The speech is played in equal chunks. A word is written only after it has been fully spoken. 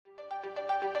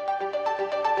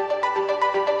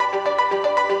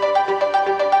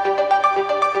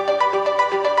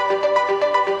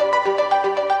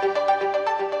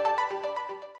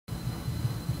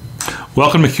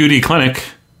Welcome to QD Clinic.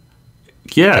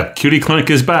 Yeah, QD Clinic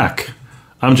is back.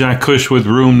 I'm Jack Cush with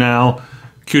Room Now.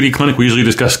 QD Clinic, we usually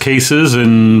discuss cases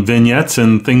and vignettes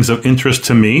and things of interest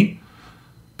to me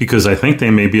because I think they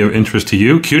may be of interest to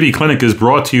you. QD Clinic is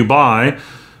brought to you by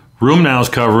Room Now's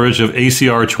coverage of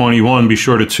ACR 21. Be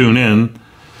sure to tune in.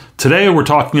 Today we're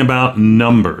talking about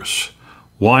numbers.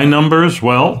 Why numbers?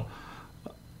 Well,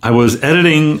 I was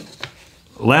editing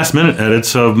last-minute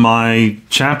edits of my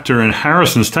chapter in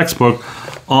Harrison's textbook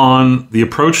on the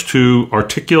approach to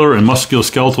articular and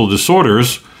musculoskeletal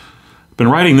disorders. I've been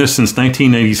writing this since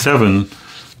 1987,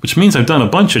 which means I've done a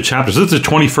bunch of chapters. This is the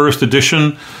 21st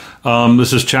edition.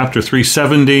 This is chapter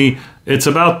 370. It's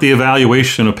about the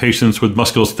evaluation of patients with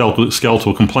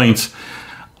musculoskeletal complaints.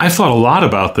 I've thought a lot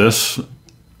about this.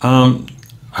 I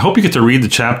hope you get to read the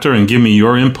chapter and give me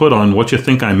your input on what you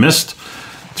think I missed.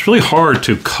 It's really hard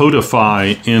to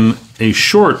codify in a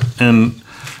short and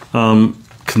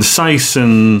concise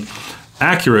and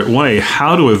accurate way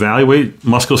how to evaluate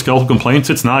musculoskeletal complaints.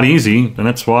 It's not easy, and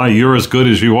that's why you're as good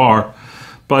as you are.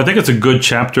 But I think it's a good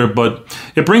chapter, but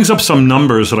it brings up some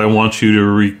numbers that I want you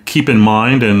to keep in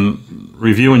mind and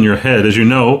review in your head. As you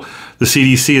know, the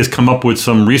CDC has come up with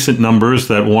some recent numbers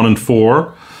that 1 in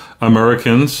 4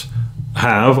 Americans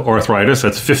have arthritis.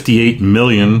 That's 58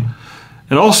 million.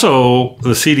 And also,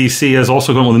 the CDC has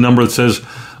also come up with a number that says,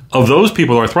 of those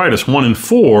people with arthritis, 1 in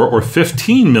 4, or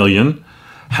 15 million,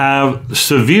 have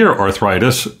severe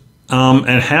arthritis,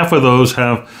 and half of those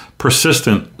have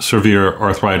persistent severe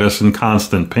arthritis and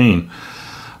constant pain.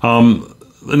 The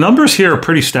numbers here are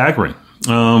pretty staggering.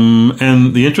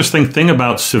 And the interesting thing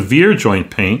about severe joint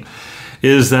pain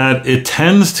is that it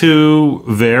tends to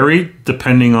vary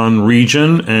depending on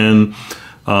region and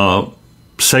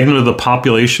segment of the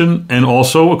population, and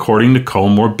also according to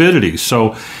comorbidities.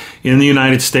 So in the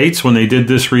United States, when they did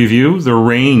this review, the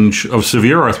range of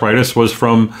severe arthritis was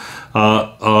from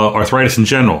arthritis in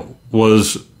general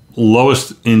was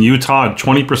lowest in Utah at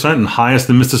 20% and highest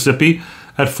in Mississippi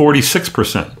at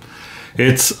 46%.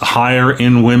 It's higher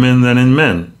in women than in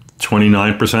men,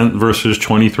 29% versus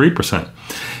 23%.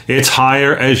 It's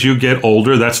higher as you get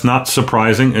older. That's not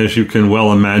surprising, as you can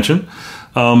well imagine.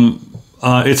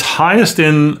 It's highest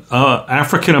in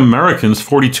African Americans,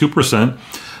 42%,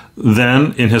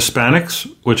 then in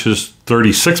Hispanics, which is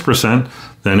 36%,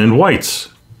 then in whites,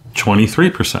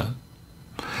 23%.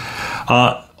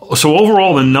 So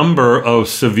overall, the number of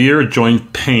severe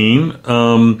joint pain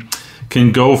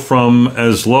can go from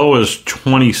as low as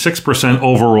 26%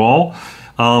 overall.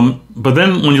 But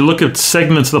then when you look at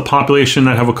segments of the population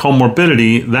that have a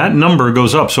comorbidity, that number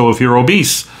goes up. So if you're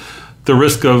obese, the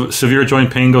risk of severe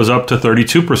joint pain goes up to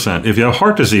 32%. If you have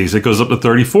heart disease, it goes up to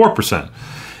 34%.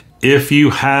 If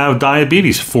you have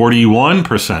diabetes,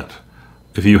 41%.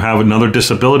 If you have another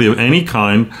disability of any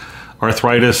kind,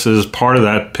 arthritis is part of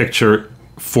that picture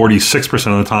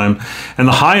 46% of the time. And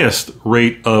the highest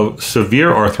rate of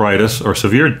severe arthritis or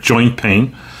severe joint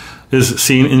pain is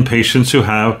seen in patients who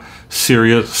have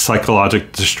serious psychological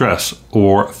distress,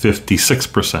 or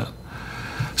 56%.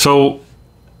 So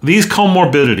these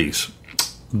comorbidities,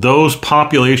 those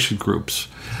population groups,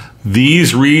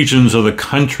 these regions of the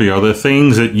country are the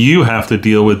things that you have to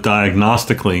deal with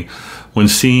diagnostically when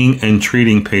seeing and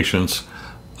treating patients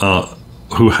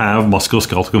who have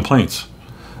musculoskeletal complaints.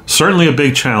 Certainly a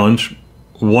big challenge,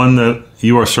 one that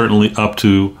you are certainly up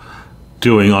to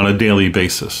doing on a daily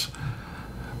basis.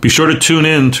 Be sure to tune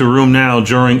in to Room Now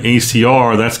during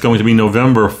ACR. That's going to be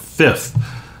November 5th,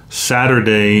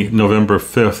 Saturday, November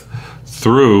 5th,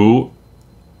 through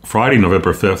Friday,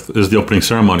 November 5th is the opening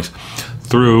ceremonies,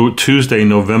 through Tuesday,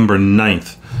 November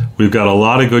 9th. We've got a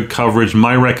lot of good coverage.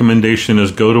 My recommendation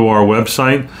is go to our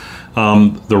website,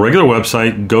 the regular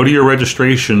website, go to your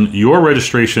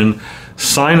registration,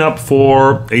 sign up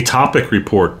for a topic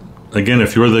report. Again,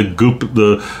 if you're the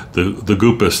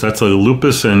GUPUS, that's a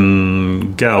lupus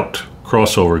and gout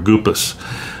crossover, GUPUS.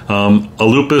 A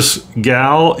lupus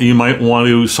gal, you might want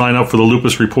to sign up for the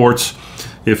lupus reports.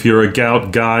 If you're a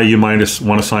gout guy, you might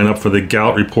want to sign up for the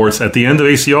gout reports. At the end of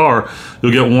ACR,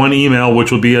 you'll get one email,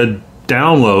 which will be a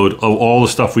download of all the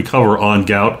stuff we cover on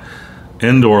gout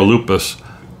and/or lupus,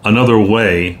 another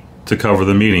way to cover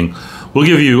the meeting. We'll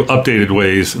give you updated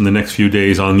ways in the next few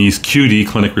days on these QD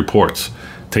Clinic reports.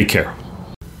 Take care.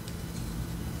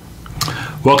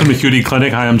 Welcome to QD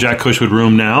Clinic. Hi, I'm Jack Cush with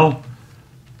Room Now.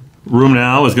 Room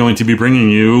Now is going to be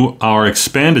bringing you our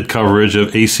expanded coverage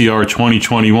of ACR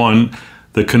 2021,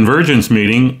 the Convergence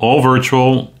meeting, all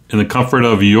virtual in the comfort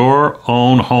of your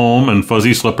own home and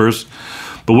fuzzy slippers.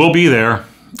 But we'll be there.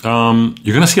 You're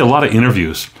going to see a lot of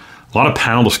interviews, a lot of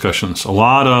panel discussions, a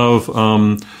lot of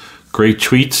great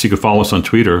tweets. You can follow us on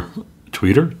Twitter,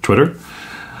 Twitter.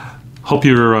 Hope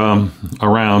you're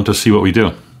around to see what we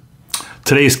do.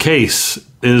 Today's case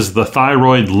is the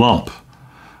thyroid lump.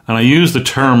 And I use the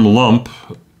term lump.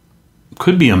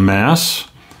 Could be a mass.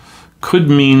 Could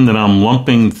mean that I'm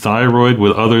lumping thyroid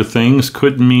with other things.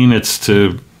 Could mean it's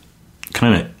to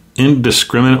kind of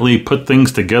indiscriminately put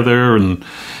things together. And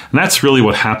that's really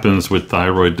what happens with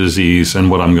thyroid disease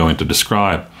and what I'm going to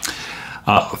describe.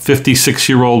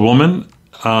 56-year-old woman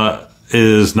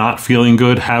is not feeling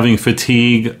good, having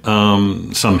fatigue,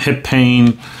 some hip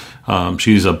pain.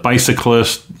 She's a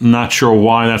bicyclist, not sure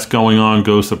why that's going on,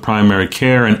 goes to primary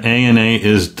care, and ANA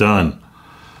is done.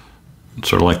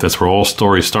 Sort of like that's where all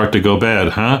stories start to go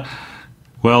bad, huh?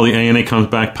 Well, the ANA comes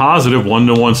back positive, 1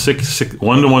 to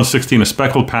 160 in a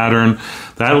speckled pattern.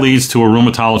 That leads to a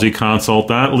rheumatology consult.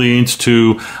 That leads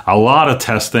to a lot of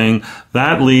testing.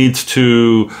 That leads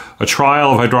to a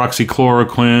trial of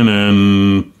hydroxychloroquine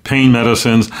and pain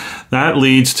medicines. That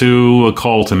leads to a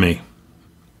call to me.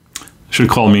 Should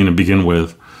call me to begin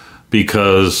with,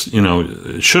 because,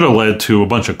 it should have led to a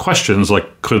bunch of questions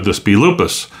like, could this be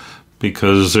lupus?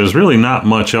 Because there's really not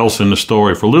much else in the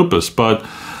story for lupus. But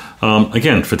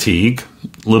again, fatigue,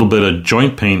 a little bit of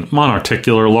joint pain,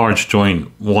 monoarticular, large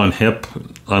joint, one hip,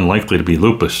 unlikely to be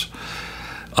lupus.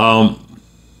 But,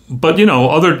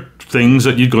 other things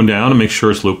that you'd go down to make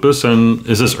sure it's lupus. And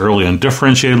is this early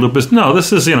undifferentiated lupus? No,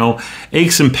 this is,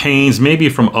 aches and pains, maybe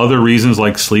from other reasons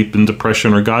like sleep and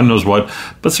depression or God knows what,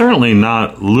 but certainly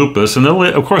not lupus. And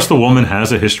of course, the woman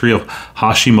has a history of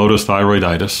Hashimoto's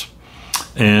thyroiditis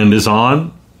and is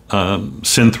on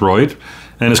Synthroid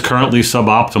and is currently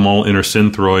suboptimal in her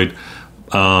Synthroid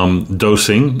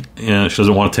dosing. And she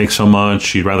doesn't want to take so much.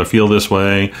 She'd rather feel this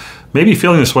way. Maybe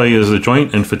feeling this way is the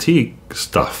joint and fatigue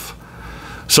stuff.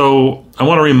 So I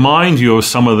want to remind you of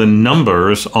some of the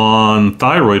numbers on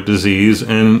thyroid disease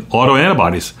and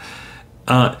autoantibodies.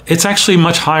 It's actually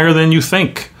much higher than you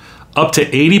think. Up to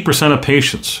 80% of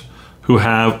patients who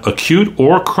have acute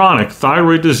or chronic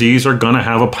thyroid disease are going to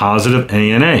have a positive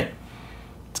ANA.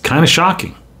 It's kind of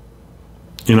shocking.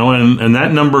 And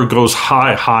that number goes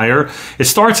higher. It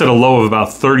starts at a low of about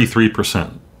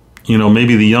 33%.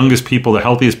 Maybe the youngest people, the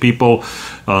healthiest people,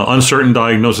 uncertain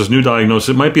diagnosis, new diagnosis,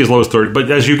 it might be as low as 30.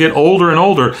 But as you get older and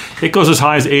older, it goes as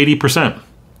high as 80%.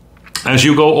 As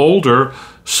you go older,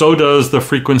 so does the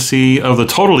frequency of the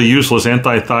totally useless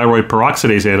anti-thyroid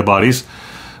peroxidase antibodies.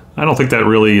 I don't think that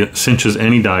really cinches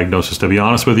any diagnosis, to be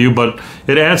honest with you, but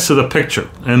it adds to the picture.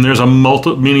 And there's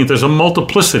there's a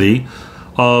multiplicity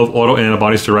of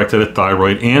autoantibodies directed at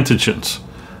thyroid antigens,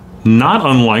 not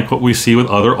unlike what we see with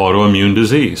other autoimmune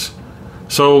disease.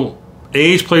 So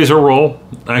age plays a role,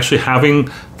 actually having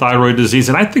thyroid disease.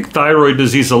 And I think thyroid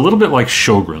disease is a little bit like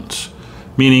Sjogren's,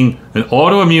 meaning an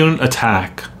autoimmune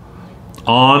attack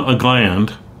on a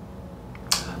gland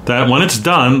that when it's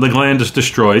done, the gland is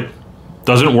destroyed,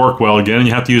 doesn't work well again, and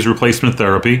you have to use replacement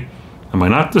therapy. Am I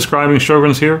not describing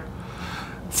Sjogren's here?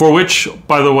 For which,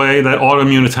 by the way, that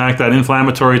autoimmune attack, that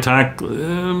inflammatory attack,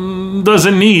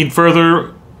 doesn't need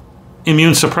further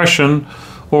immune suppression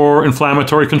or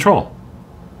inflammatory control.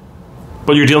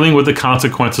 But you're dealing with the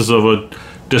consequences of a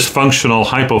dysfunctional,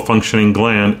 hypofunctioning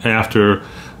gland after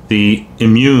the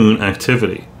immune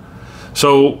activity.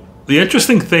 So the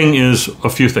interesting thing is a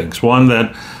few things. One,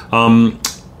 that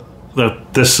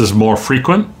this is more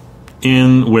frequent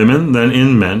in women than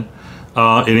in men.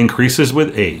 It increases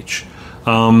with age.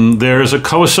 There's a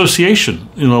co-association.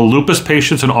 Lupus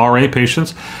patients and RA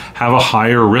patients have a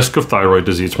higher risk of thyroid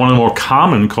disease. It's one of the more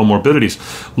common comorbidities.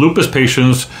 Lupus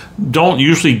patients don't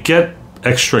usually get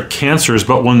extra cancers,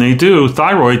 but when they do,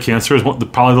 thyroid cancer is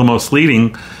probably the most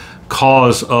leading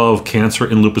cause of cancer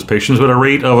in lupus patients, with a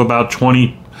rate of about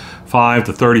 25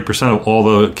 to 30% of all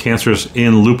the cancers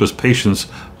in lupus patients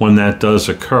when that does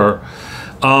occur.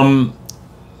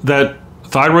 That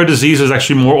thyroid disease is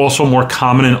actually also more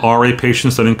common in RA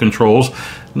patients than in controls.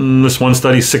 This one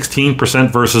study, 16%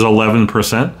 versus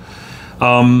 11%.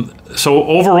 So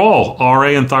overall, RA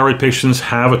and thyroid patients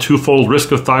have a twofold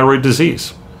risk of thyroid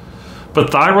disease. But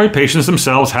thyroid patients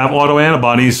themselves have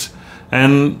autoantibodies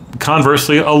and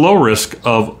conversely a low risk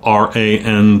of RA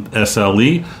and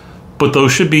SLE. But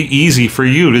those should be easy for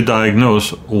you to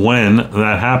diagnose when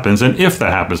that happens and if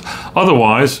that happens.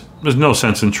 Otherwise, there's no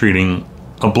sense in treating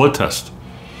a blood test.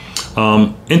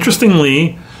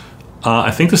 Interestingly,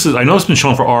 I know it's been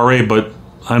shown for RA, but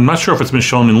I'm not sure if it's been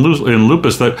shown in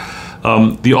lupus that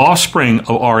the offspring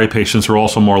of RA patients are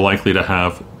also more likely to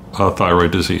have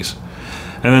thyroid disease.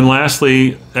 And then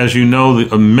lastly, as you know,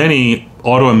 many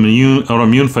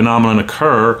autoimmune phenomena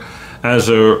occur as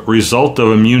a result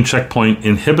of immune checkpoint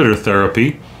inhibitor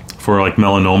therapy for like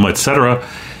melanoma, etc.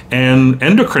 And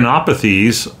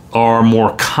endocrinopathies are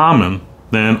more common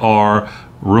than are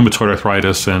rheumatoid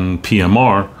arthritis and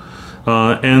PMR.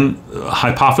 And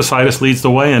hypophysitis leads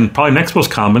the way, and probably next most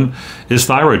common is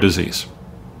thyroid disease,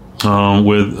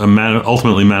 with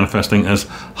ultimately manifesting as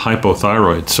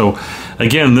hypothyroid. So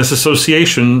again, this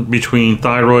association between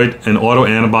thyroid and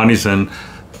autoantibodies, and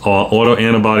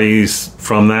autoantibodies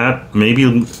from that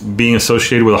maybe being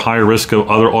associated with a higher risk of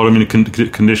other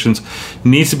autoimmune conditions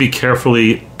needs to be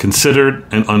carefully considered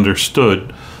and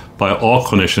understood by all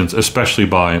clinicians, especially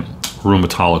by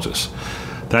rheumatologists.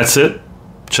 That's it.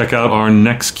 Check out our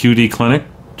next QD clinic.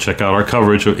 Check out our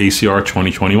coverage of ACR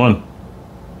 2021.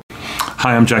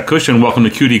 Hi, I'm Jack Cush, and welcome to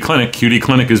QD Clinic. QD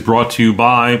Clinic is brought to you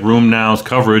by RheumNow's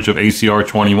coverage of ACR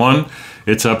 21.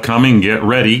 It's upcoming. Get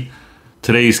ready.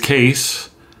 Today's case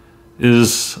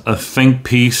is a think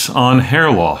piece on hair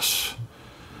loss.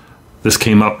 This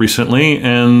came up recently,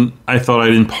 and I thought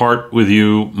I'd impart with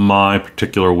you my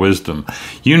particular wisdom.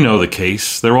 You know the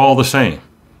case. They're all the same.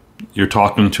 You're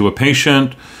talking to a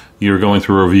patient. You're going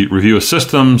through a review of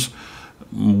systems.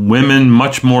 Women,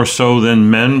 much more so than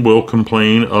men, will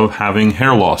complain of having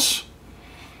hair loss.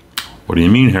 What do you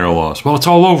mean hair loss? Well, it's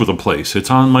all over the place. It's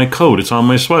on my coat. It's on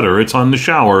my sweater. It's on the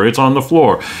shower. It's on the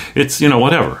floor. It's,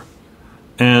 whatever.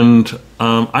 And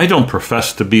I don't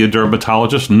profess to be a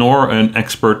dermatologist nor an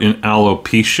expert in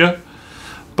alopecia.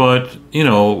 But,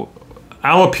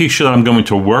 alopecia that I'm going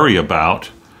to worry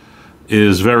about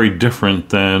is very different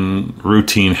than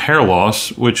routine hair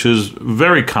loss, which is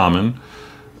very common,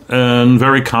 and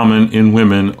very common in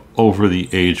women over the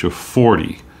age of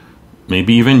 40,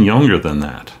 maybe even younger than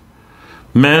that.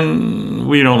 Men,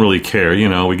 we don't really care.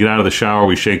 We get out of the shower,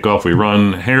 we shake off, we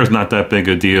run. Hair's not that big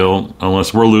a deal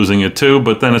unless we're losing it too,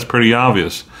 but then it's pretty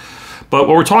obvious. But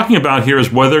what we're talking about here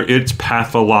is whether it's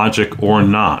pathologic or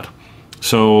not.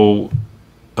 So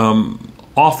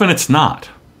often it's not.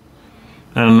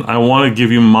 And I want to give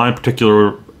you my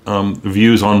particular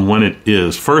views on when it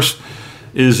is. First,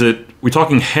 we're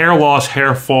talking hair loss,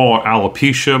 hair fall, or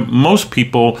alopecia. Most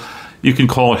people, you can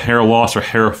call it hair loss or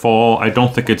hair fall. I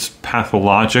don't think it's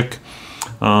pathologic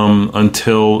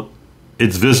until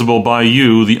it's visible by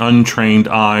you, the untrained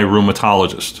eye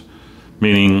rheumatologist.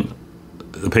 Meaning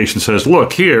the patient says,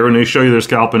 look here, and they show you their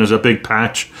scalp and there's a big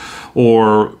patch,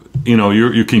 or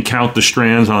you can count the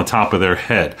strands on the top of their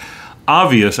head.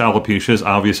 Obvious alopecia is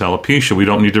obvious alopecia. We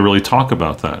don't need to really talk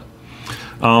about that.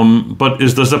 But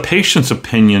does the patient's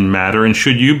opinion matter, and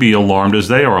should you be alarmed as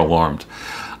they are alarmed?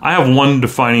 I have one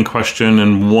defining question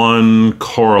and one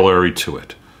corollary to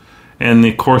it. And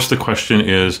of course the question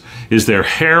is there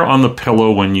hair on the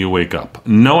pillow when you wake up?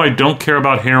 No, I don't care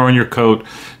about hair on your coat.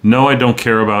 No, I don't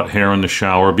care about hair in the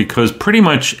shower, because pretty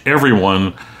much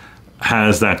everyone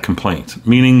has that complaint.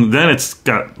 Meaning then it's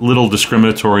got little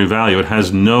discriminatory value. It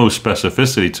has no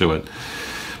specificity to it.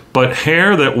 But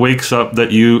hair that wakes up,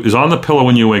 is on the pillow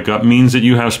when you wake up, means that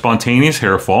you have spontaneous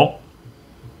hair fall,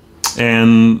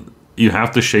 and you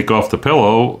have to shake off the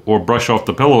pillow or brush off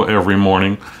the pillow every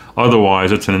morning.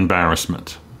 Otherwise, it's an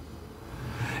embarrassment.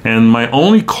 And my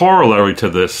only corollary to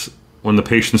this, when the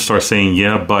patient starts saying,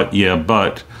 yeah,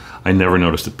 but, I never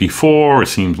noticed it before, it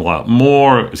seems a lot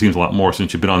more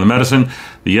since you've been on the medicine,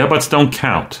 the yeah, buts don't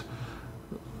count.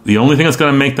 The only thing that's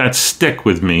going to make that stick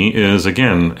with me is,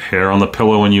 again, hair on the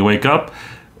pillow when you wake up,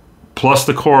 plus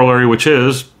the corollary, which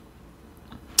is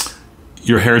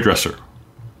your hairdresser.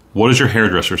 What does your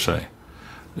hairdresser say?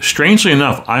 Strangely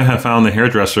enough, I have found the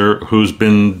hairdresser who's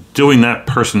been doing that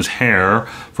person's hair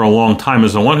for a long time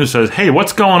is the one who says, hey,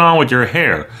 what's going on with your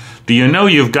hair? Do you know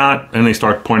you've got, and they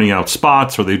start pointing out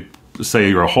spots, or they say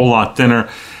you're a whole lot thinner.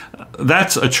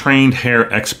 That's a trained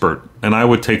hair expert, and I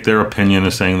would take their opinion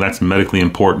as saying that's medically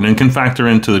important and can factor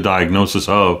into the diagnosis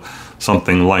of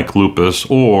something like lupus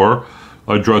or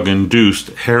a drug-induced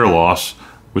hair loss,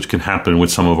 which can happen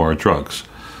with some of our drugs.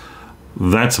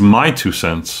 That's my 2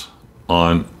 cents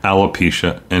on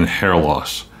alopecia and hair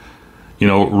loss.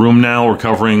 RheumNow, we're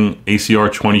covering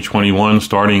ACR 2021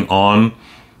 starting on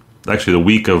actually the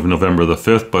week of November the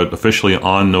 5th, but officially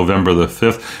on November the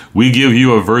 5th. We give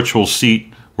you a virtual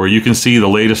seat where you can see the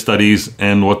latest studies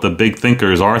and what the big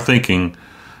thinkers are thinking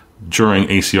during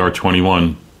ACR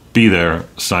 21. Be there,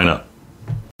 sign up.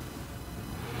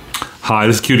 Hi,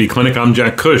 this is QD Clinic. I'm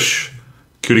Jack Cush.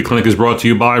 QD Clinic is brought to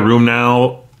you by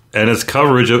RheumNow and its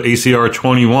coverage of ACR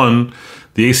 21.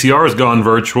 The ACR has gone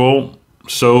virtual,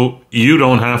 so you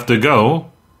don't have to go.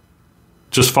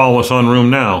 Just follow us on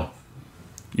RheumNow.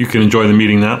 You can enjoy the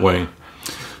meeting that way.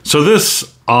 So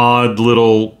this odd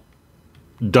little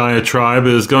diatribe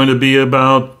is going to be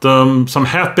about some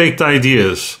half-baked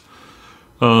ideas,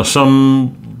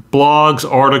 some blogs,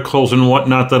 articles, and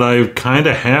whatnot that I've kind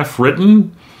of half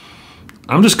written.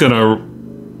 I'm just going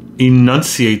to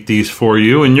enunciate these for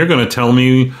you, and you're going to tell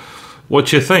me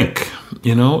what you think.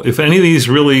 You know, if any of these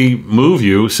really move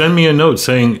you, send me a note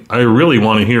saying, I really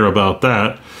want to hear about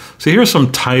that. So here's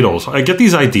some titles. I get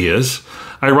these ideas.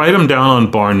 I write them down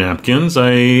on bar napkins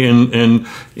and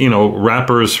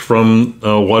wrappers from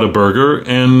Whataburger,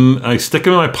 and I stick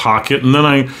them in my pocket, and then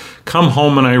I come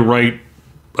home and I write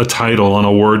a title on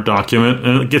a Word document,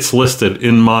 and it gets listed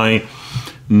in my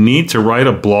need to write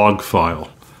a blog file.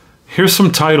 Here's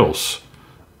some titles.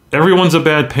 Everyone's a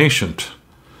bad patient.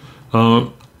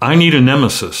 I need a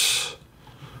nemesis.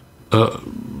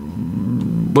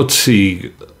 Let's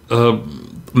see.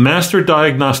 Master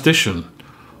diagnostician.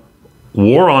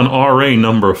 War on RA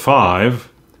number 5.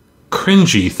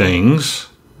 Cringy things.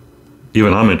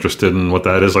 Even I'm interested in what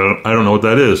that is. I don't know what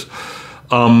that is.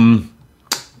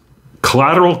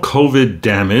 Collateral COVID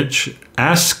damage.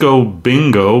 ASCO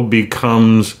bingo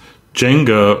becomes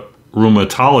Jenga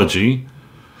rheumatology.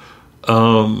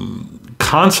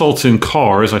 Consults in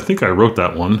cars. I think I wrote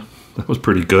that one. That was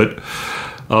pretty good.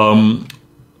 Let's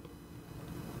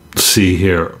see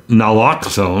here.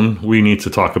 Naloxone. We need to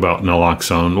talk about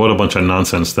naloxone. What a bunch of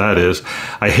nonsense that is.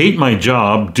 I hate my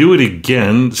job. Do it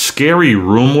again. Scary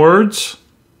room words.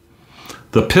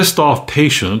 The pissed off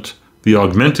patient. The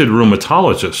augmented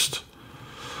rheumatologist.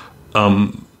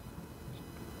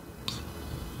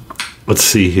 Let's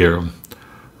see here.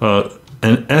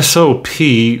 An SOP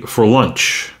for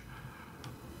lunch.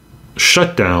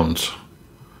 Shutdowns.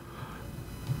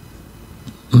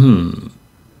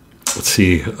 Let's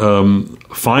see.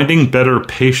 Finding better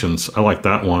patients. I like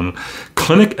that one.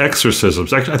 Clinic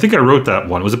exorcisms. Actually, I think I wrote that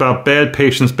one. It was about bad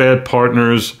patients, bad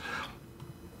partners,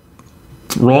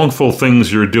 wrongful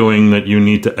things you're doing that you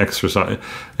need to exercise.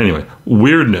 Anyway,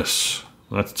 weirdness.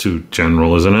 That's too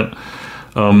general, isn't it?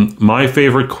 My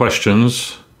favorite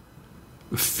questions.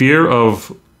 Fear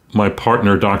of my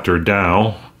partner, Dr.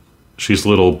 Dow. She's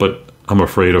little, but I'm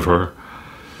afraid of her.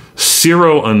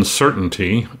 Zero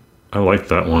uncertainty. I like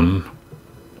that one.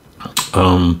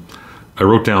 I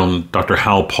wrote down Dr.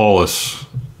 Hal Paulus.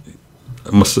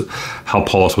 Hal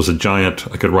Paulus was a giant.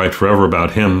 I could write forever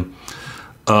about him.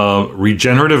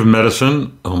 Regenerative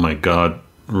medicine. Oh my God.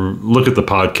 Look at the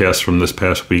podcast from this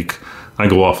past week. I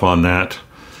go off on that.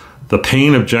 The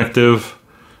pain objective.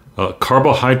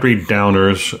 Carbohydrate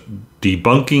downers.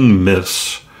 Debunking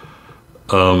myths.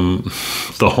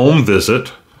 The home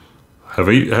visit. Have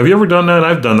you ever done that?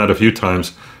 I've done that a few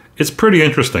times. It's pretty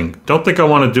interesting. Don't think I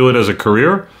want to do it as a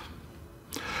career.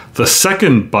 The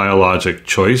second biologic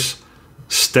choice,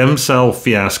 stem cell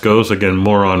fiascos, again,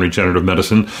 more on regenerative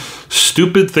medicine.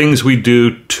 Stupid things we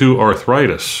do to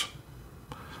arthritis.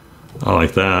 I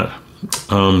like that.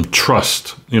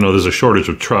 Trust. There's a shortage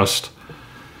of trust.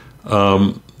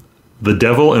 The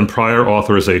devil and prior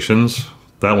authorizations.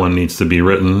 That one needs to be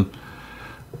written.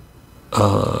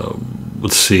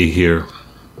 Let's see here.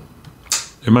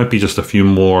 There might be just a few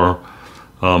more.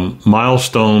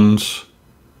 Milestones,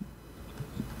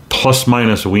 plus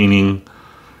minus weaning,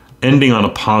 ending on a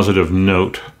positive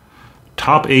note,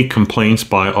 top 8 complaints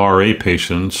by RA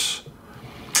patients,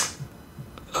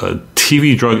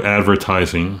 TV drug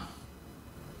advertising,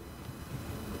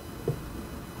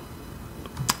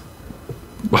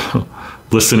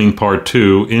 listening part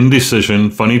 2,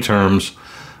 indecision, funny terms,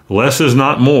 less is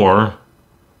not more,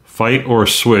 fight or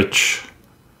switch.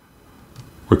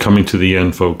 We're coming to the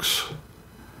end, folks.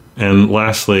 And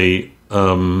lastly,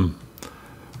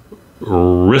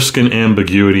 risk and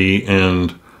ambiguity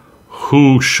and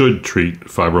who should treat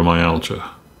fibromyalgia.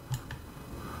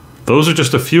 Those are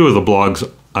just a few of the blogs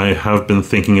I have been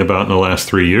thinking about in the last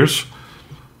 3 years.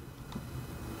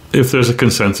 If there's a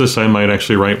consensus, I might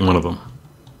actually write one of them.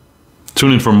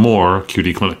 Tune in for more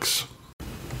QD Clinics.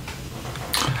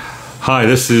 Hi,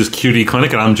 this is QD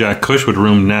Clinic, and I'm Jack Cush with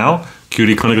Room Now.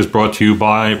 QD Clinic is brought to you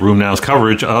by Room Now's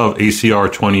coverage of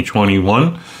ACR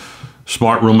 2021.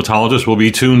 Smart rheumatologists will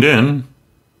be tuned in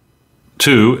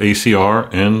to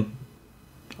ACR and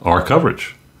our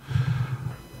coverage.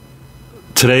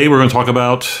 Today we're going to talk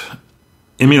about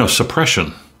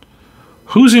immunosuppression.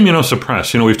 Who's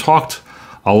immunosuppressed? We've talked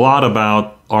a lot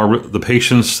about the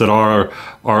patients that are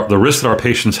the risks that our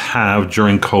patients have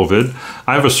during COVID.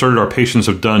 I've asserted our patients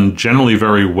have done generally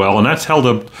very well, and that's held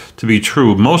up to be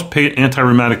true. Most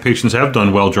anti-rheumatic patients have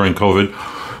done well during COVID,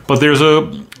 but there's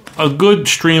a good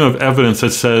stream of evidence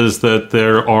that says that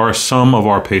there are some of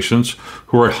our patients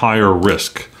who are at higher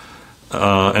risk,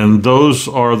 and those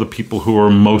are the people who are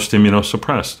most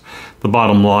immunosuppressed. The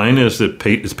bottom line is that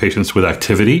it's patients with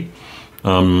activity,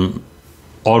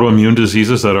 autoimmune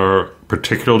diseases that are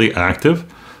particularly active,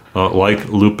 like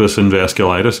lupus and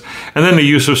vasculitis, and then the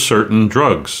use of certain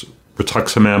drugs,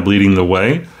 rituximab leading the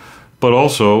way, but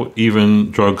also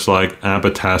even drugs like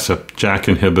abatacept,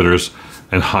 JAK inhibitors,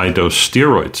 and high-dose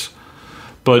steroids.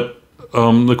 But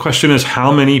the question is,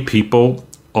 how many people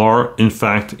are in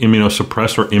fact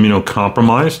immunosuppressed or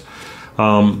immunocompromised?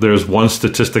 There's one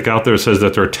statistic out there that says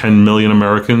that there are 10 million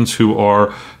Americans who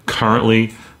are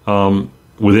currently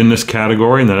within this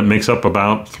category, and that it makes up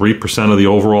about 3% of the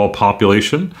overall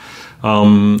population.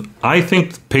 I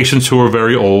think patients who are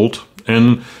very old,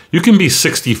 and you can be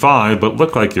 65 but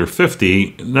look like you're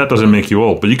 50, that doesn't make you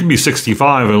old. But you can be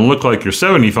 65 and look like you're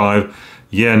 75,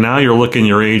 yeah, now you're looking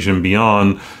your age and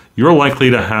beyond. You're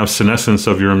likely to have senescence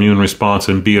of your immune response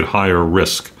and be at higher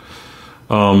risk.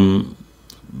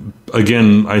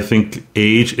 Again, I think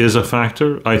age is a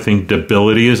factor. I think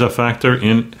debility is a factor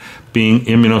in being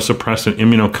immunosuppressed and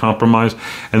immunocompromised.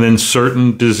 And then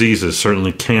certain diseases,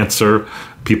 certainly cancer,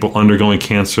 people undergoing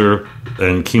cancer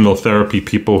and chemotherapy,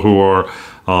 people who are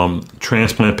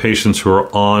transplant patients who are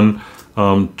on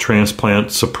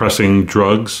transplant suppressing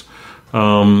drugs.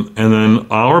 And then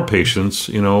our patients,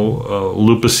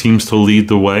 lupus seems to lead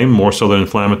the way, more so than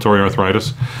inflammatory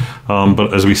arthritis.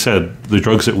 But as we said, the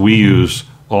drugs that we use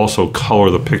also color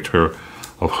the picture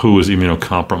of who is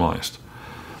immunocompromised.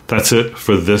 That's it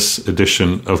for this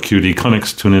edition of QD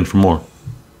Clinics. Tune in for more.